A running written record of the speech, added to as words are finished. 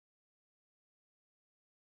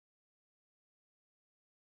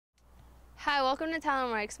Hi, welcome to Talon.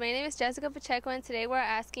 My name is Jessica Pacheco, and today we're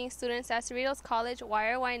asking students at Cerritos College why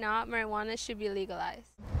or why not marijuana should be legalized.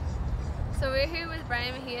 So we're here with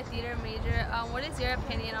Brian Mejia, theater major. What is your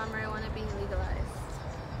opinion on marijuana being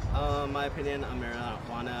legalized? My opinion on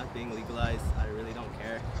marijuana being legalized, I really don't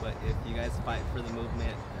care. But if you guys fight for the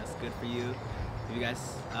movement, that's good for you. If you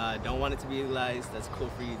guys don't want it to be legalized, that's cool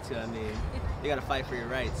for you too. I mean, you gotta fight for your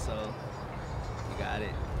rights, so you got it.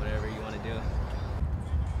 Whatever you want to do.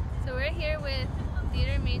 So we're here with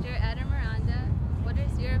theater major Adam Miranda. What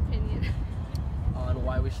is your opinion on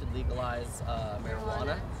why we should legalize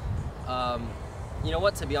marijuana? You know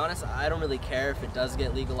what, to be honest, I don't really care if it does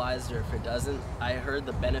get legalized or if it doesn't. I heard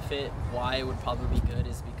the benefit why it would probably be good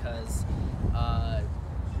is because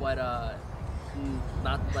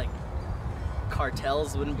not like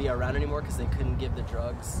cartels wouldn't be around anymore because they couldn't give the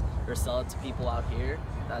drugs or sell it to people out here.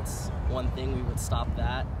 That's one thing, we would stop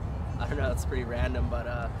that. I don't know, it's pretty random,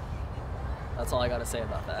 but that's all I gotta say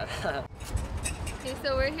about that. Okay,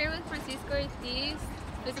 so we're here with Francisco Ortiz,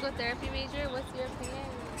 physical therapy major. What's your opinion?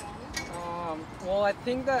 Well, I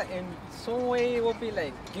think that in some way it will be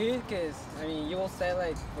like good, because I mean you will say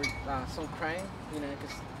like for some crime, you know,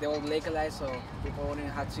 because they will legalize, so people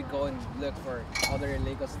wouldn't have to go and look for other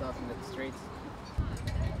illegal stuff in the streets.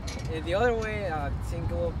 And the other way, I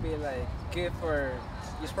think it will be like good for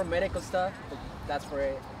just for medical stuff, but that's for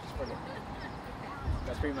it, just for it.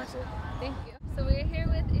 That's pretty much it. Thank you. So we're here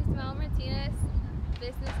with Ismael Martinez,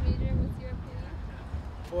 business major. What's your opinion?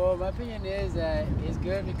 Well, my opinion is that it's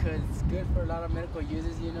good because it's good for a lot of medical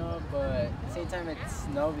uses, you know, but at the same time it's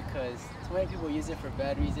no, because too many people use it for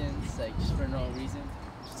bad reasons, like just for no reason,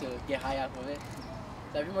 just to get high off of it.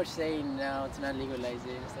 So I'm pretty much saying now to not legalize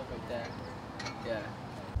it and stuff like that. Yeah.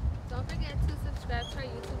 Don't forget to subscribe to our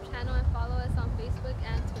YouTube channel and follow us on Facebook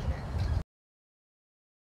and Twitter.